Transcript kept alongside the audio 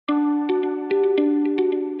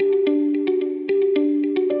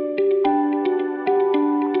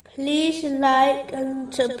like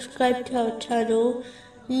and subscribe to our channel.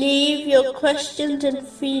 Leave your questions and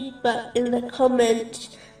feedback in the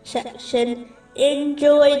comments section.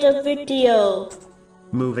 Enjoy the video.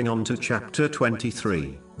 Moving on to chapter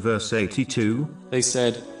 23, verse 82. They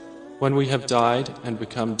said, "When we have died and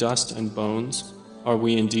become dust and bones, are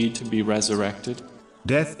we indeed to be resurrected?"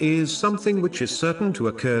 Death is something which is certain to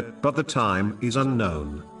occur, but the time is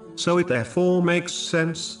unknown. So it therefore makes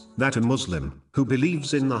sense that a Muslim who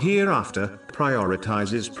believes in the hereafter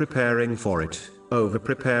prioritizes preparing for it over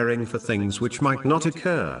preparing for things which might not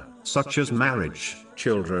occur, such as marriage,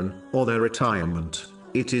 children, or their retirement.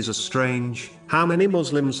 It is strange how many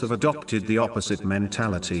Muslims have adopted the opposite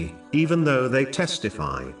mentality, even though they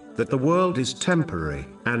testify that the world is temporary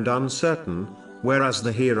and uncertain, whereas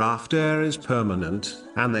the hereafter is permanent,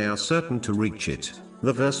 and they are certain to reach it.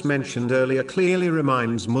 The verse mentioned earlier clearly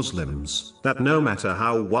reminds Muslims that no matter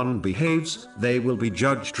how one behaves, they will be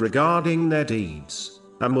judged regarding their deeds.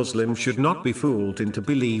 A Muslim should not be fooled into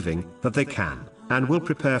believing that they can and will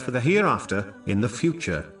prepare for the hereafter in the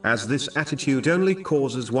future, as this attitude only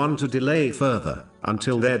causes one to delay further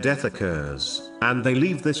until their death occurs, and they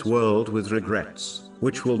leave this world with regrets,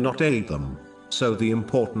 which will not aid them. So the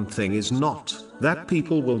important thing is not that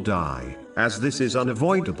people will die, as this is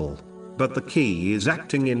unavoidable, but the key is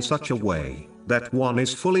acting in such a way that one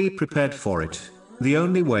is fully prepared for it. The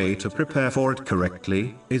only way to prepare for it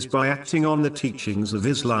correctly is by acting on the teachings of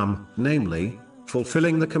Islam, namely,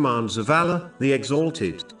 fulfilling the commands of Allah, the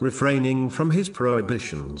Exalted, refraining from His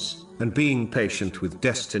prohibitions, and being patient with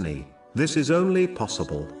destiny. This is only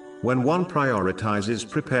possible when one prioritizes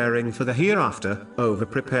preparing for the hereafter over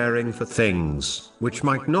preparing for things which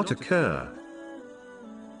might not occur.